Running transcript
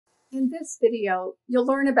In this video, you'll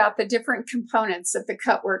learn about the different components of the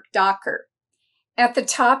CutWork Docker. At the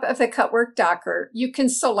top of the CutWork Docker, you can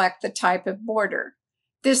select the type of border.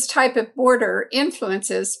 This type of border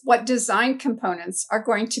influences what design components are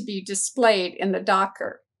going to be displayed in the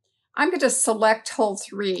Docker. I'm going to select hole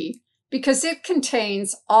 3 because it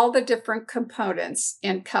contains all the different components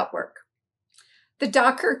in CutWork. The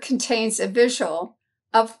Docker contains a visual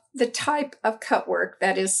of the type of CutWork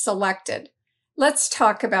that is selected. Let's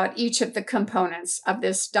talk about each of the components of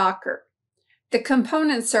this Docker. The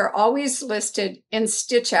components are always listed in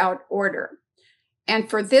stitch-out order. And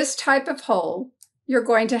for this type of hole, you're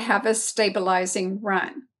going to have a stabilizing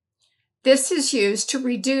run. This is used to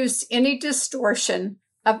reduce any distortion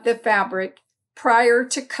of the fabric prior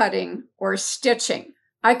to cutting or stitching.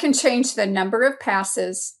 I can change the number of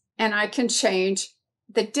passes, and I can change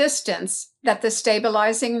the distance that the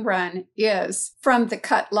stabilizing run is from the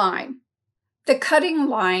cut line. The cutting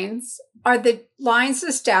lines are the lines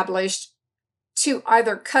established to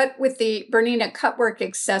either cut with the BERNINA CutWork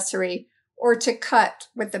accessory or to cut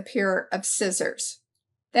with a pair of scissors.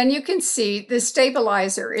 Then you can see the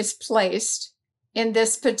stabilizer is placed in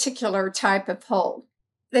this particular type of hole.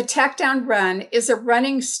 The tack down run is a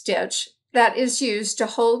running stitch that is used to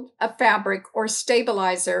hold a fabric or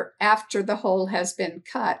stabilizer after the hole has been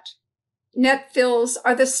cut. Net fills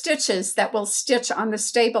are the stitches that will stitch on the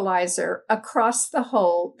stabilizer across the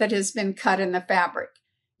hole that has been cut in the fabric.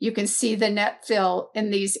 You can see the net fill in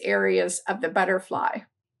these areas of the butterfly.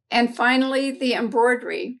 And finally, the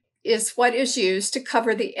embroidery is what is used to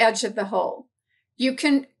cover the edge of the hole. You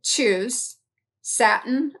can choose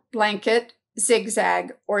satin, blanket,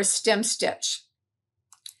 zigzag, or stem stitch.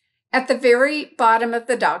 At the very bottom of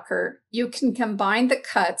the Docker, you can combine the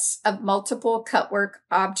cuts of multiple CutWork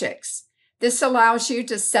objects. This allows you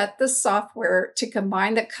to set the software to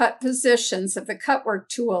combine the cut positions of the CutWork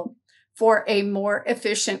tool for a more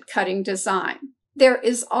efficient cutting design. There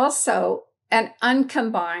is also an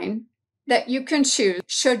uncombine that you can choose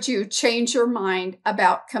should you change your mind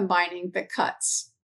about combining the cuts.